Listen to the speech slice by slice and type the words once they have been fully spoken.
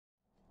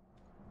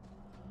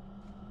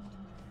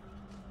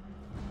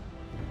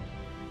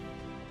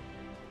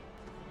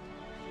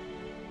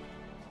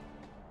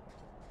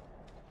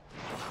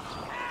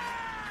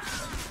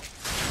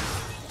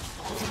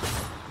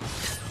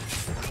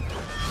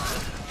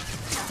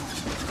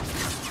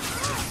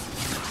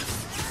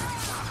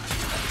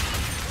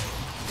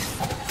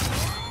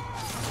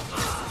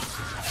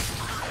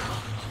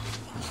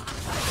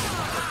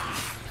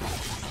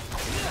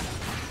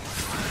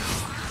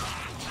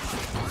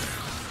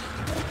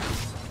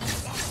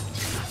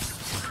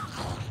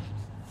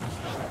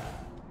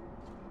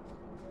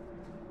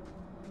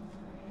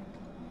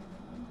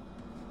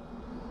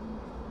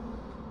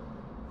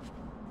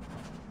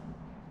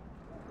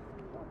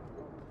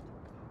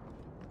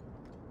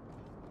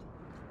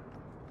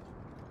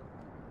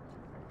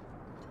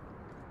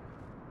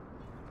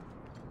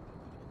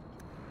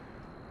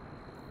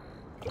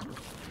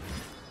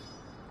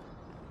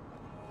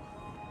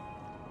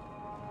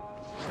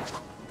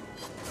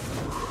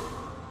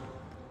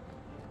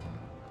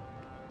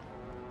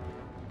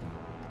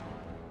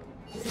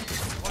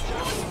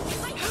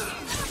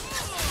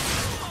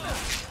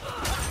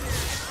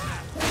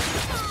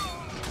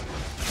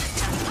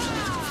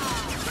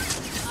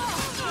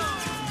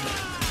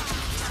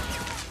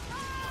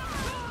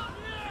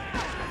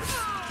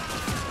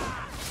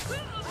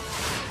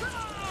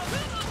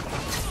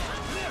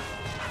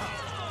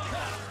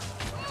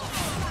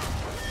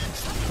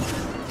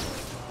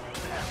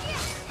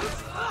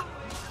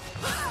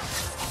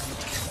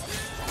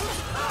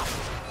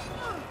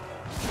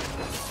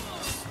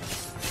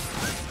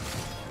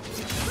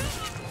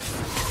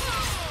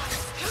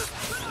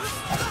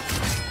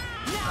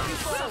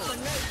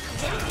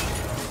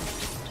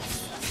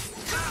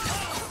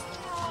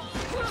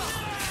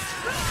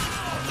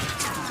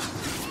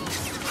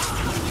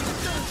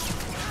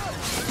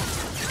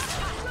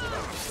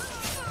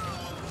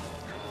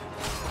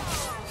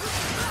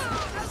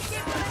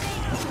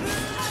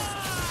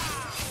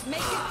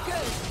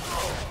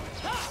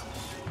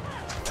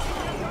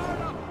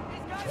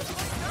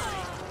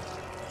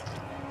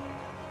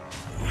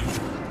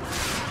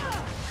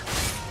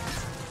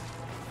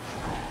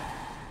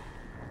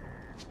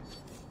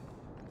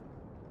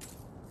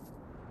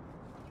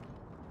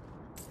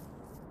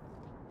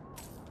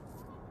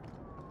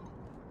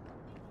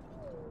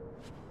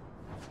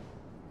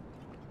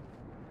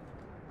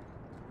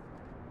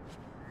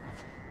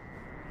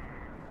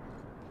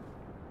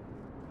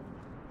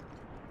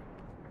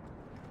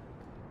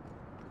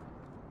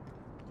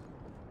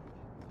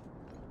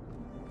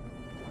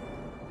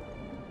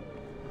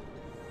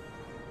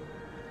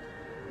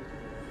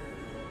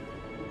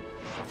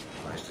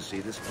Nice to see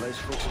this place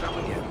fixed up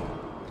again.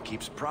 It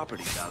keeps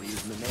property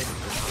values in the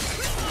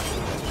neighborhood.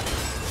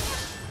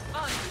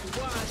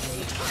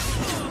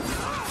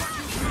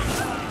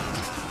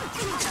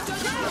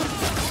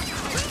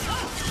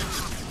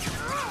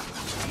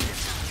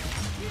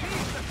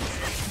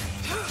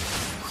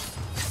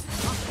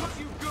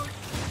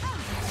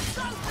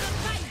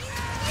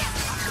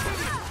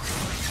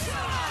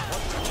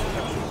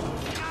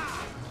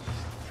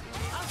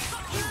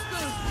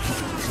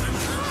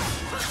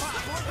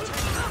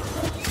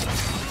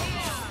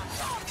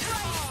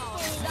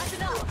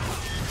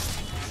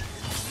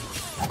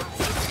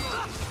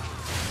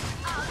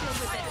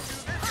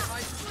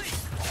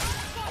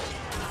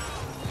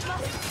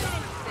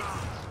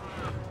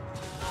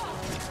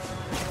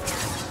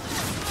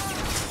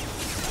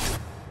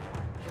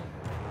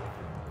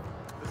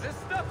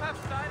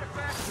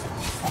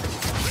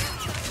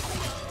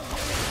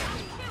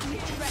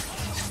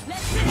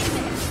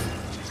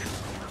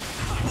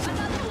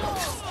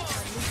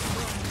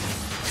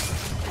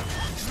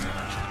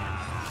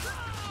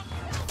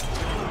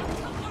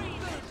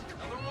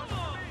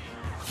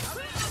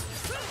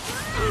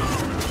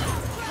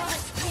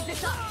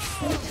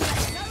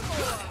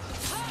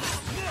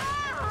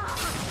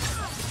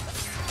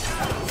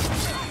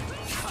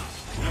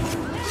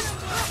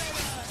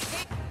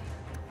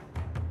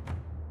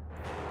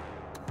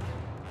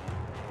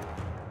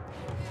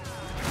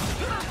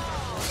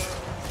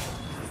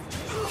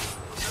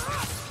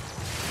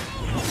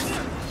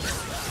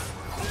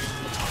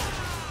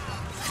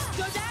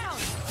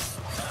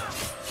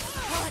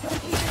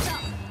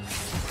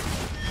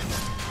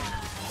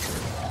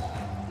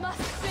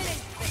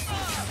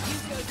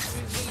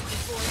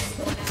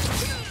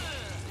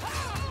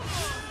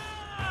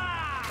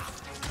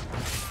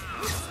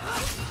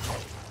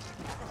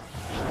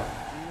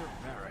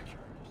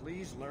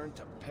 Learn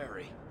to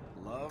parry.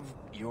 Love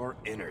your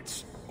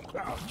innards.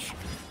 Ouch.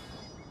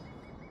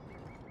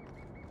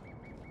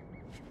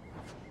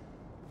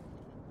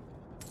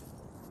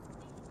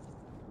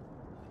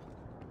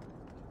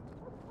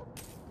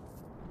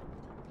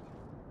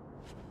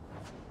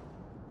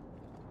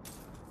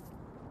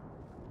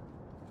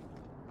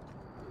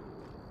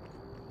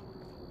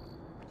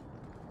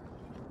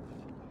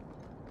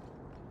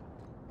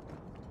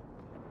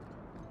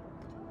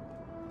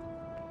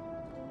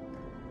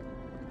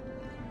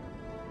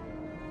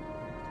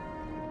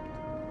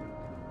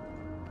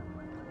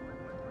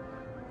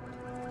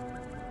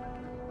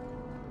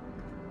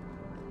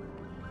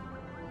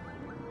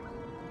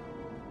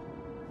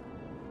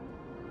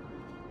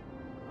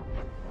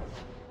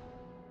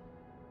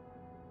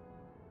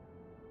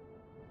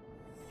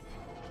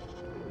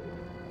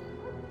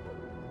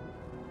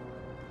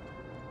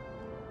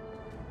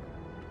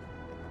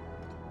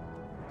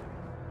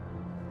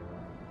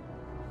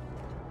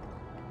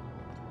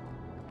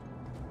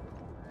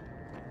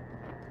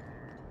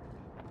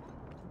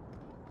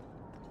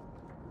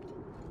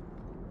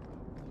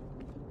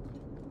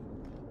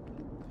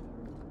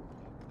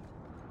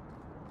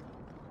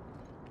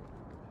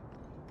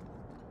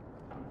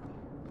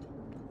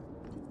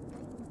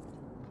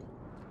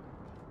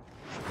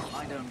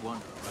 I don't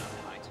wander around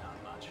Hightown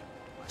much.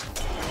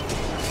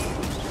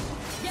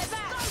 Get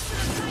back!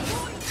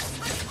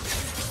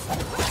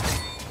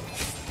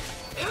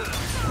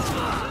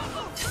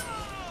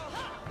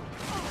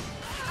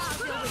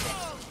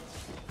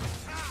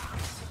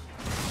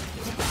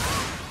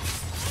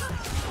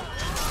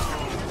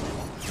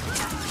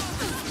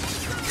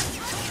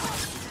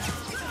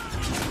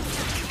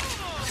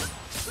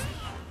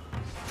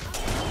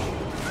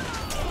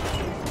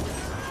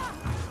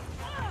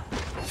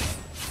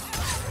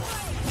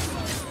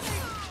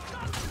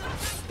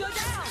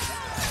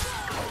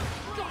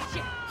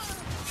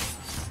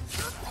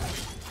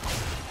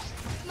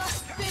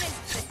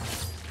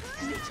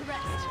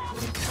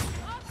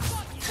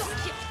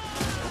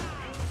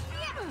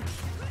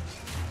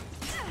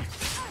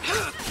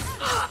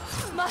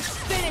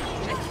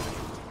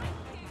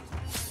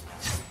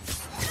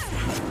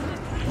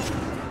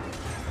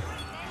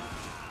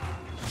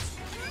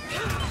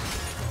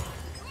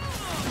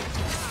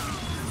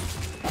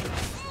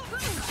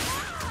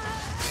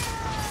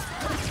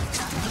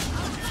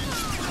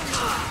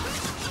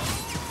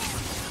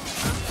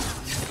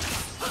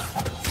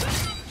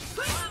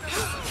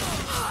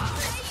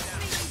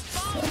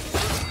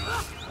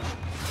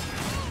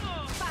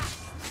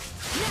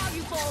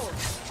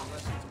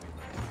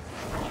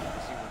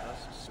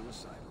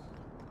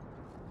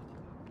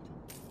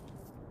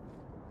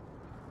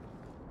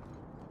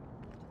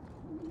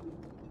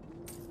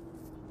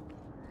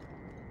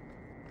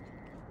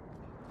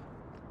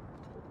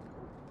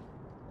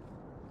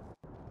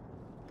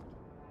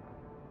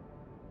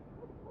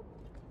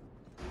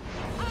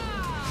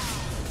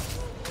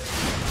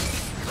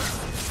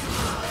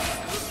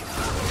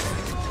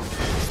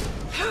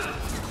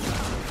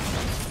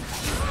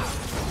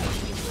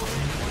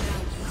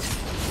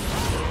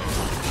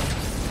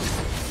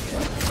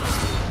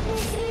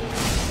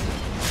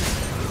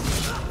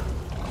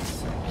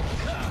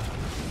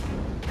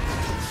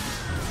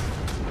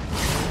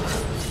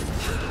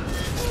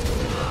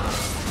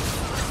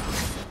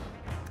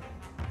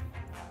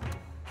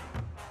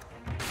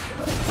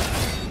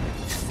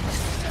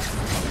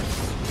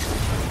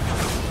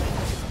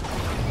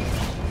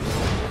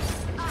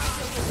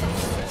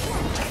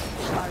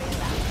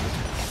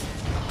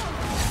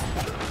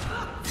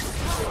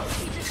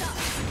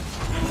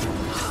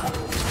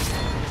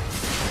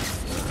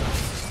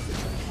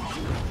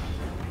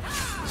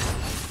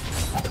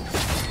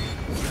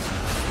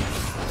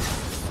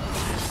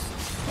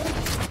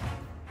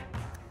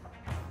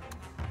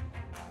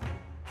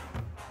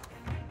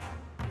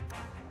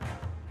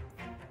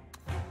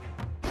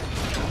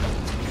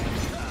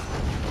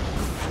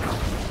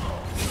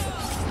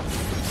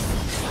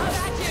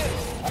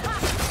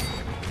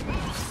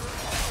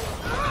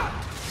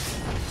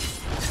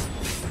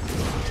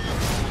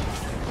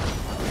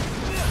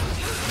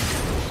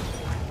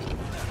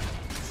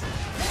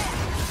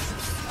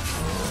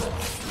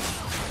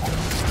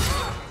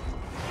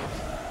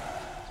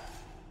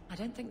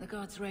 don't think the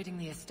guards raiding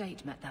the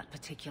estate met that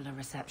particular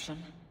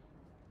reception.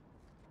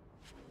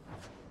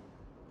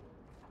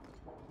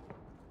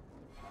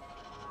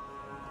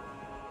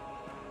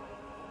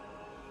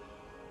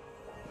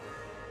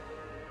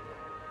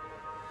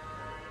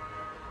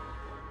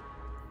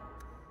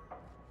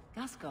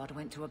 Gasgard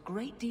went to a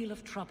great deal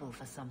of trouble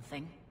for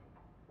something.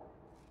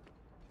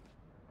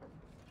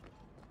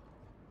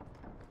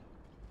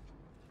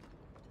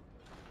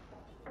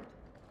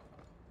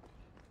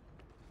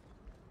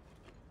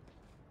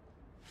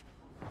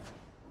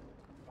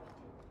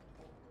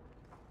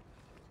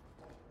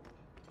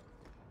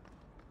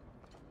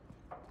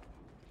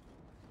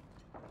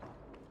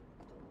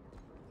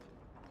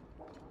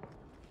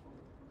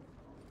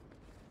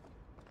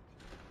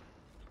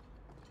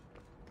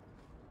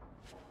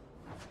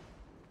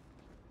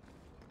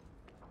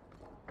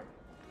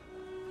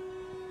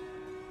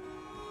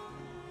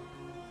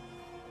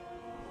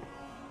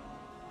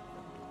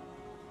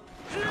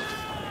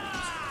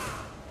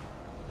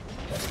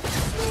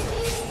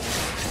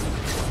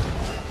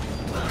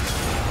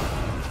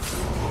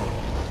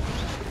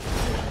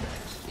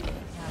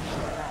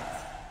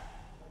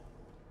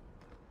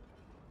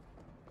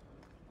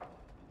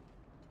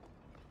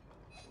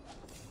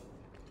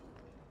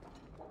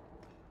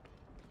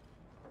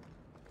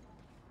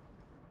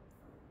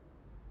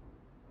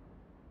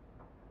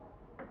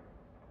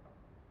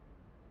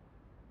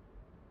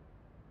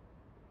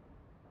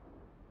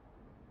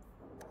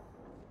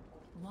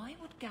 Why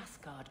would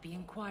Gasgard be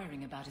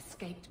inquiring about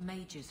escaped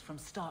mages from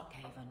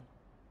Starkhaven?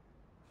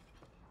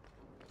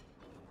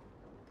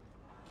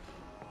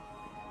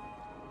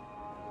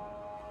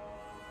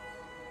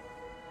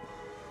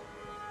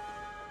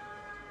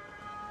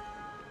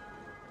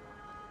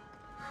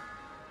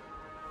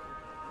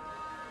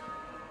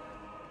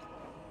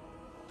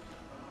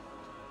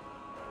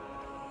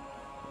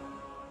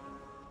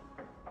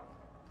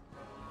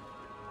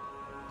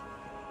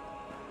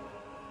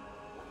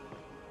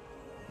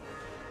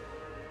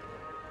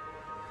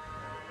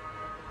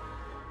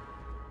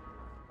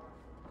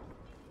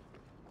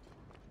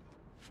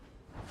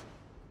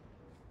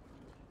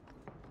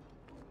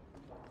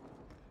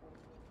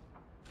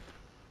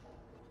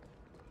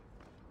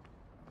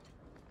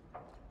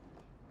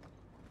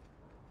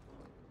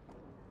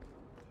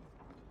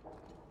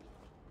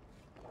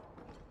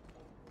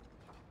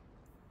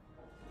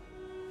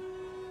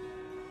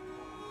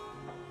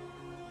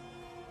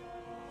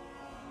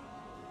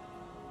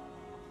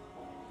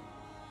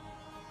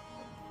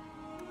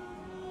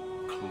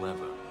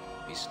 Clever.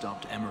 He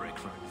stopped Emmerich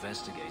from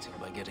investigating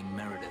by getting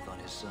Meredith on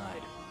his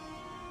side.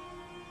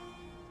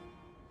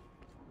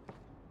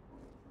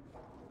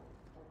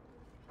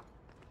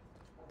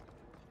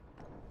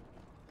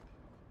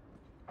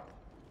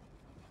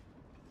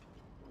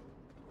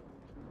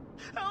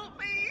 Help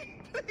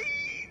me,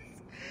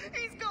 please!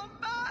 He's gone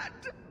mad!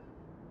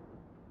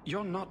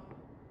 You're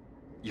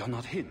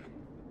not him.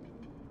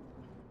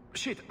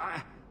 Shit,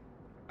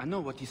 I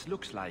know what this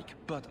looks like,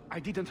 but I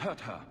didn't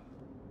hurt her.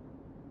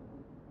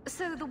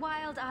 So the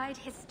wild-eyed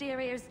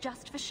hysteria is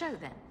just for show,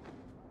 then?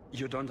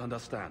 You don't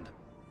understand.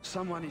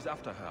 Someone is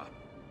after her.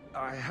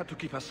 I had to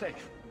keep her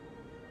safe.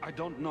 I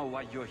don't know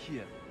why you're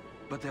here,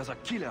 but there's a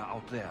killer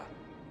out there,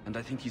 and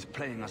I think he's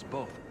playing us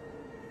both.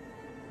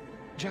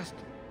 Just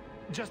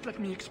let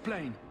me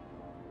explain.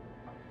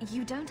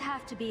 You don't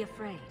have to be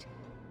afraid.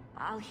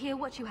 I'll hear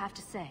what you have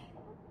to say.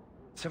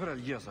 Several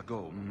years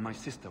ago, my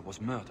sister was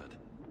murdered.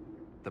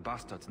 The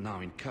bastard's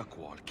now in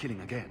Kirkwall,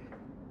 killing again.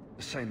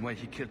 The same way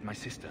he killed my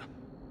sister.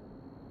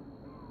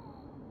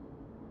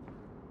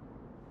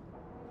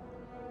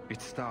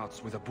 It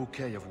starts with a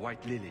bouquet of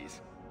white lilies.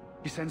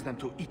 He sends them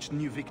to each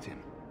new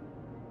victim.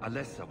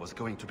 Alessa was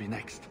going to be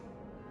next.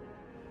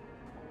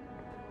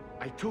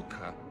 I took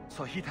her,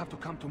 so he'd have to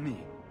come to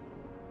me.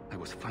 I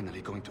was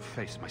finally going to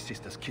face my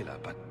sister's killer,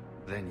 but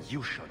then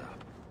you showed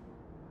up.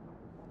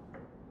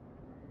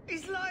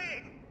 He's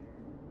lying!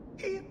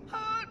 He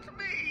hurt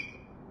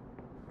me!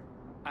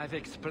 I've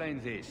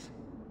explained this.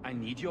 I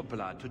need your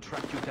blood to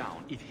track you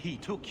down. If he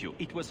took you,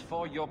 it was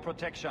for your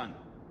protection.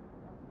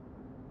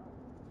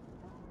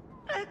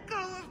 Let go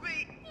of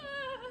me!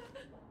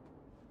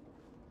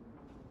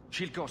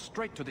 She'll go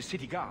straight to the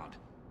city guard.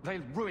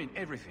 They'll ruin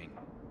everything.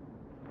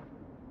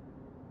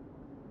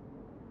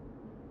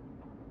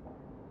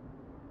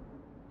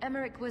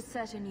 Emmerich was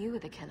certain you were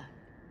the killer.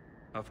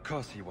 Of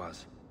course he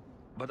was.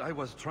 But I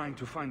was trying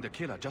to find the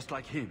killer just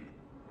like him.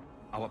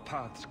 Our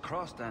paths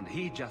crossed and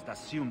he just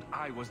assumed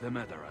I was the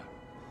murderer.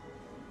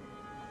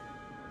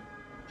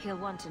 He'll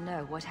want to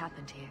know what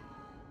happened here.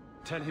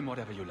 Tell him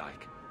whatever you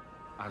like.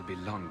 I'll be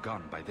long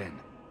gone by then.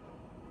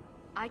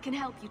 I can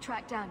help you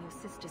track down your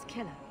sister's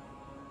killer.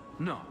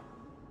 No,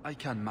 I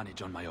can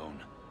manage on my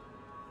own.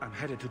 I'm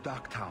headed to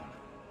Darktown.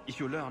 If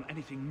you learn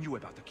anything new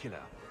about the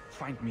killer,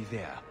 find me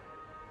there.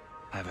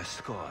 I have a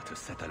score to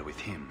settle with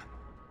him.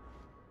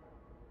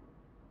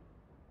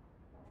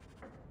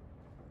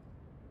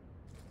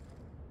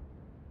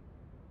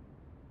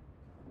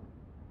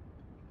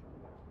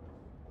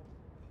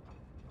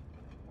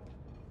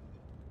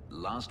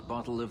 Last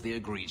bottle of the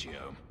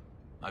Egregio.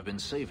 I've been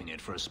saving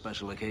it for a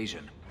special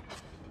occasion.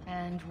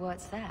 And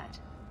what's that?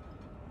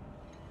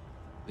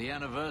 The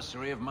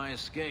anniversary of my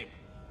escape.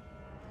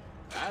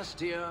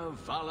 Astia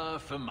Vala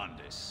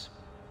Firmundis.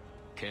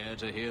 Care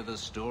to hear the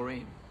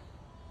story?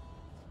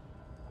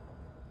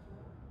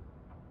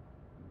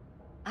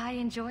 I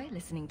enjoy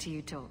listening to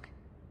you talk.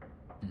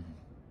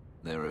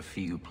 There are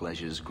few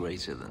pleasures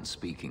greater than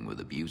speaking with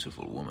a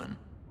beautiful woman.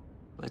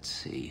 Let's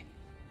see.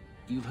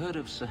 You've heard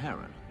of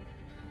Saharan?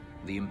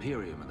 The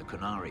Imperium and the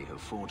Qunari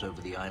have fought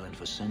over the island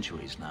for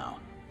centuries now.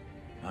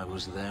 I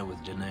was there with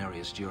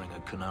Daenerys during a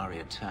Qunari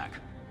attack.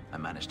 I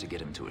managed to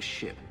get him to a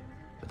ship,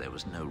 but there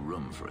was no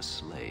room for a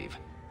slave.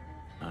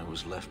 I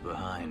was left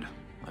behind.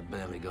 I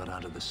barely got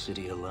out of the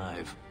city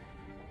alive.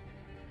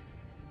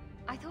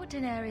 I thought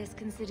Daenerys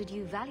considered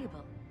you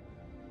valuable.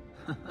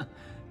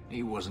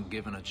 He wasn't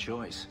given a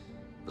choice.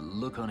 The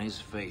look on his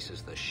face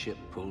as the ship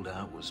pulled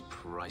out was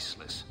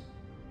priceless.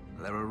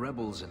 There are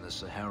rebels in the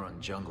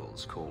Saharan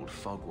jungles called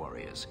Fog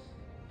Warriors.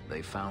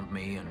 They found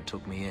me and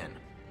took me in,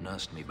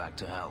 nursed me back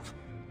to health.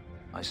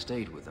 I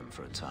stayed with them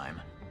for a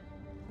time,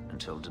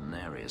 until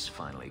Daenerys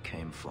finally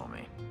came for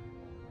me.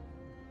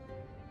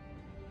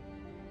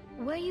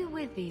 Were you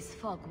with these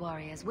Fog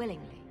Warriors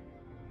willingly?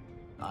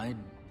 I'd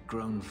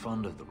grown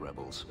fond of the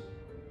rebels.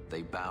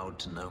 They bowed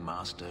to no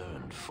master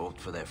and fought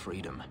for their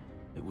freedom.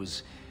 It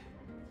was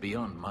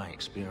beyond my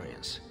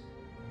experience.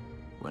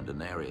 When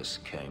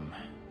Daenerys came,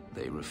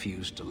 they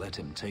refused to let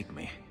him take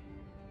me.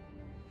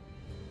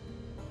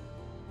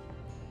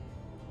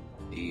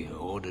 He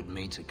ordered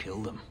me to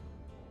kill them.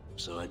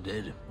 So I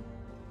did.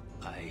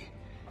 I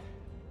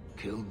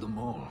killed them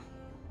all.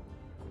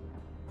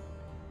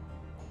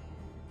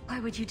 Why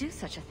would you do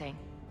such a thing?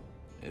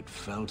 It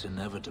felt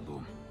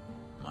inevitable.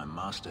 My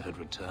master had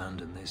returned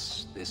and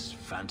this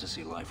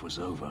fantasy life was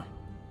over.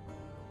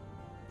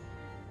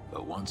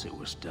 But once it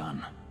was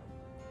done,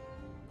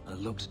 I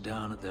looked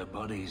down at their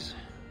bodies.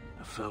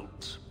 I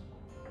felt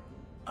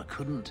I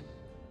couldn't.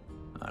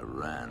 I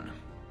ran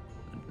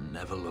and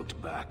never looked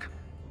back.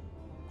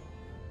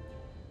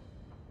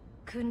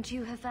 Couldn't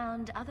you have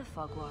found other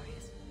Fog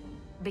Warriors?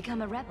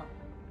 Become a rebel?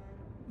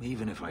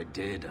 Even if I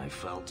did, I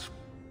felt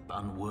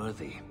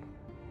unworthy.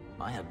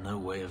 I had no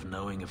way of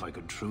knowing if I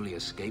could truly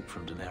escape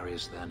from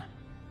Daenerys then.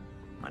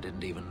 I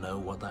didn't even know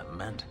what that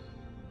meant.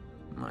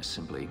 I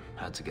simply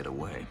had to get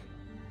away.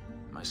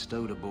 I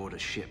stowed aboard a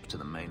ship to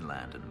the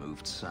mainland and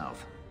moved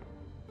south,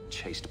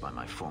 chased by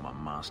my former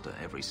master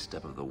every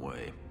step of the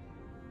way.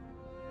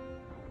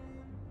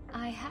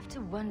 I have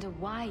to wonder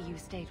why you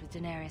stayed with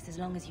Daenerys as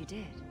long as you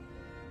did.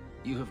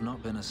 You have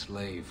not been a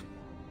slave.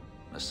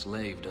 A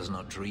slave does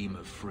not dream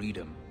of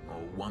freedom or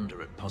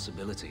wonder at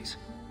possibilities.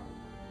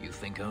 You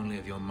think only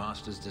of your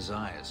master's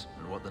desires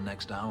and what the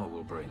next hour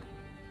will bring.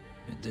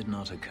 It did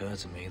not occur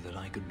to me that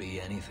I could be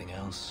anything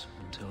else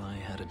until I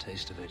had a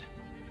taste of it.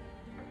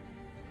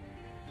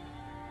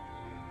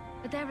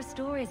 But there are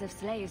stories of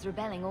slaves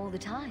rebelling all the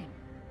time.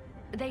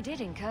 They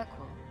did in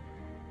Kirkwall.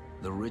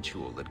 The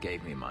ritual that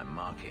gave me my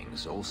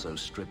markings also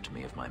stripped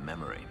me of my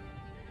memory.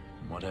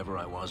 Whatever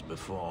I was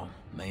before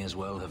may as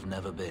well have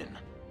never been.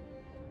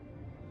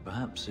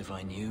 Perhaps if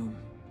I knew,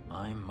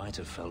 I might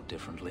have felt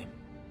differently.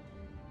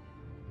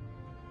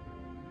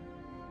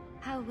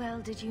 How well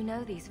did you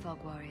know these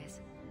Fog Warriors?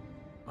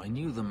 I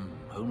knew them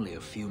only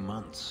a few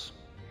months,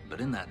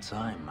 but in that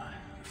time, I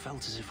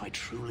felt as if I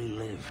truly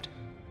lived.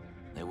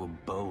 They were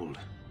bold,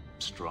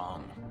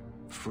 strong,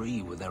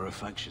 free with their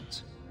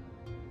affections.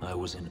 I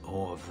was in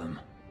awe of them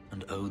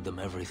and owed them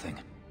everything.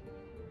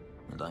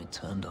 And I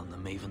turned on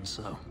them even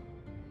so.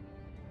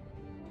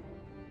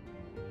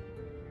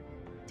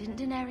 Didn't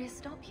Daenerys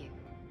stop you?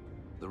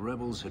 The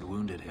rebels had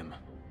wounded him.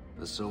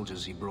 The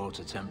soldiers he brought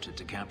attempted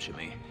to capture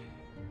me,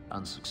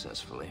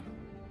 unsuccessfully.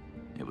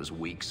 It was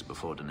weeks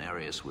before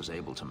Daenerys was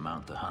able to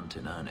mount the hunt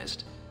in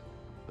earnest,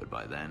 but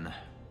by then,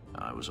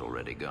 I was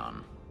already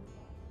gone.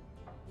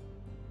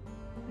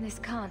 This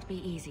can't be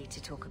easy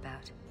to talk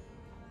about.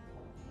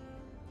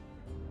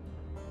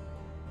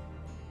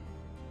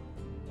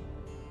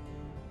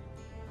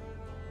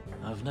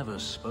 I've never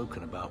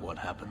spoken about what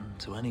happened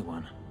to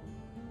anyone.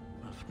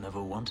 I've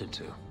never wanted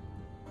to.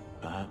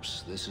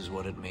 Perhaps this is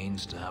what it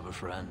means to have a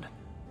friend.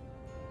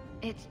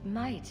 It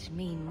might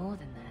mean more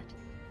than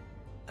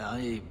that.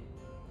 I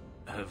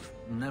have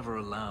never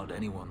allowed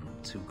anyone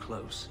too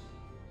close.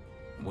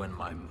 When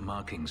my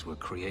markings were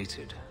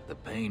created, the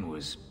pain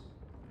was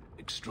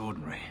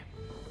extraordinary,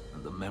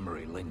 and the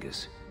memory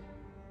lingers.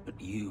 But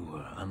you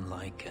were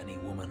unlike any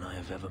woman I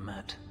have ever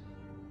met.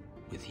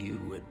 With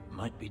you, it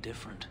might be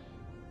different.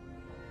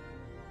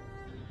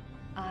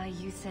 Are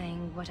you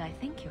saying what I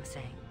think you're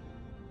saying?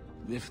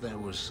 If there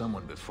was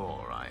someone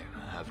before, I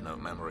have no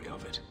memory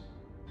of it.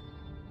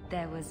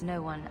 There was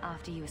no one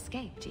after you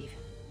escaped, even?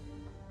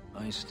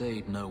 I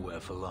stayed nowhere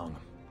for long.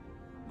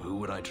 Who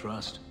would I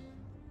trust?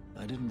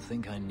 I didn't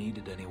think I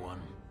needed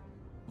anyone,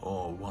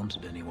 or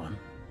wanted anyone,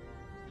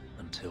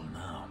 until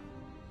now.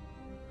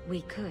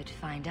 We could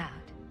find out.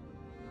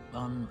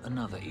 On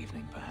another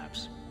evening,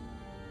 perhaps.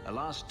 A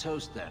last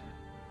toast, then.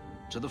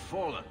 To the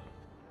fallen.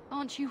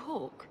 Aren't you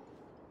Hawk?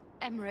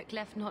 Emmerich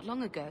left not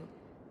long ago.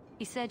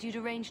 He said you'd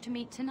arranged to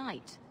meet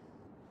tonight.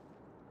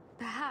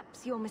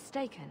 Perhaps you're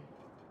mistaken.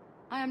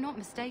 I am not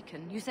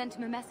mistaken. You sent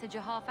him a message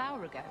a half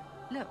hour ago.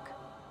 Look.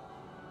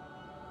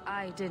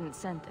 I didn't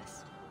send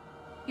this.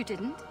 You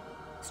didn't?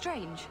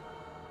 Strange.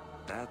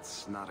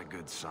 That's not a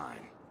good sign.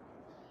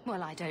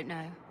 Well, I don't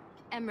know.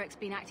 Emmerich's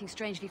been acting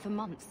strangely for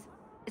months.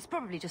 It's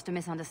probably just a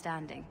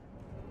misunderstanding.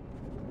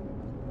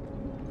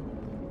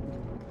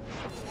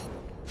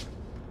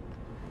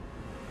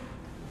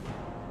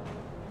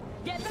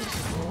 Get back!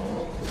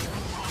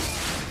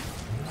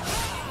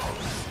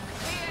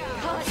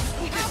 Can't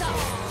keep this up!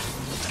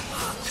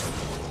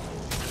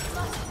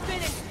 Must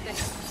finish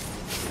this!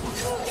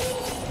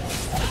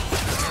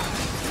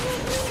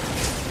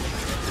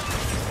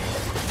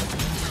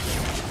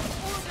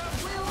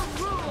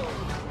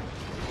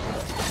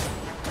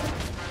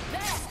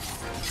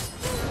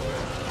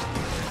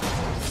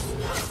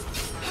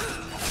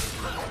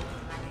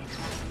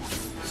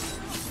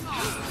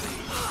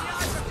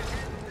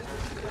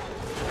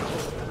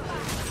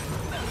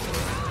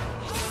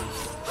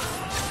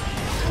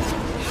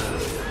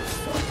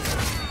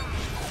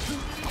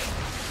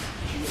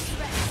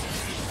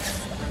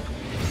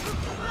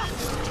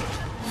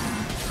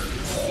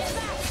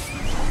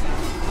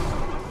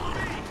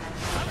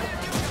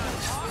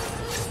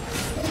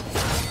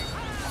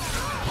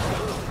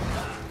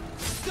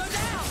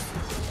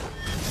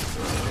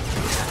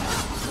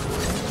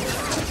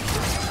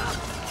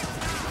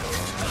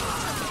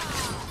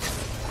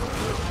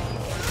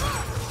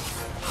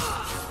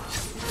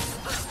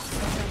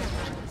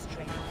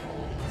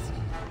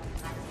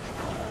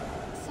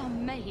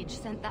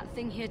 Sent that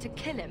thing here to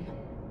kill him.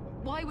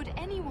 Why would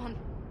anyone...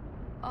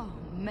 Oh,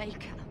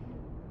 Maker.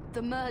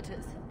 The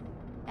murders.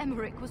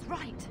 Emmerich was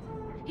right.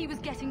 He was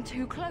getting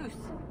too close.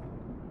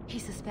 He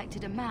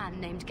suspected a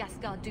man named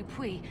Gascard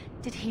Dupuis.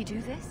 Did he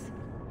do this?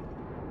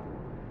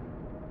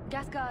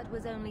 Gascard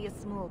was only a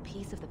small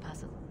piece of the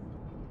puzzle.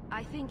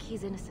 I think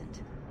he's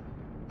innocent.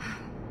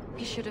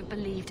 He should have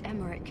believed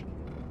Emmerich.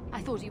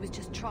 I thought he was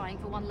just trying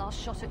for one last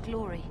shot at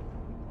glory.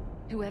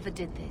 Whoever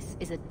did this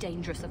is a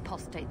dangerous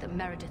apostate that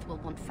Meredith will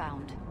want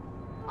found.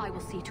 I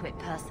will see to it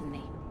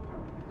personally.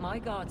 My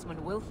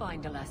guardsman will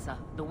find Alessa,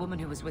 the woman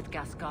who was with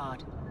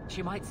Gascard.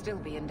 She might still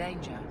be in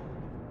danger.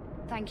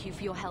 Thank you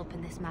for your help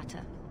in this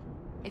matter.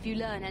 If you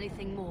learn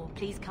anything more,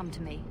 please come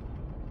to me.